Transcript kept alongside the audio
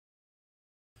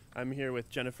I'm here with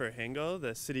Jennifer Hango,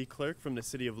 the city clerk from the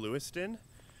city of Lewiston,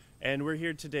 and we're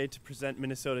here today to present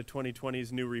Minnesota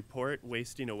 2020's new report,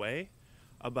 Wasting Away,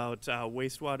 about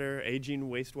aging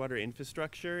wastewater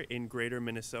infrastructure in greater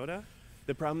Minnesota.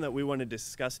 The problem that we want to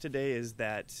discuss today is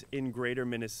that in greater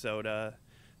Minnesota,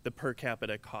 the per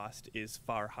capita cost is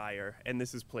far higher, and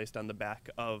this is placed on the back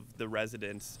of the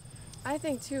residents. I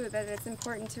think too that it's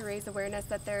important to raise awareness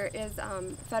that there is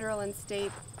federal and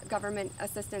state government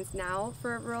assistance now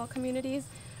for rural communities,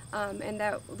 and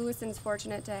that Lewiston's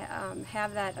fortunate to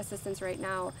have that assistance right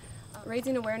now.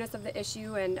 Raising awareness of the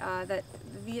issue and that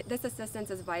this assistance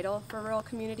is vital for rural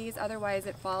communities, otherwise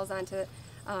it falls onto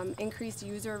increased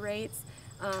user rates.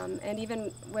 And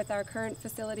even with our current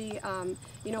facility,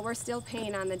 we're still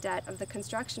paying on the debt of the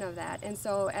construction of that. And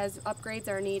so as upgrades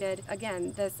are needed,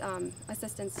 again, this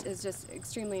assistance is just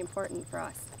extremely important for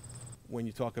us. When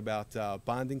you talk about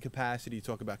bonding capacity, you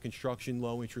talk about construction,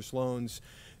 low interest loans,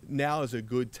 now is a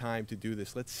good time to do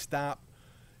this. Let's stop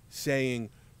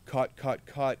saying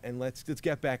cut, and let's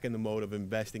get back in the mode of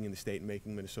investing in the state and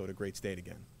making Minnesota a great state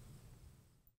again.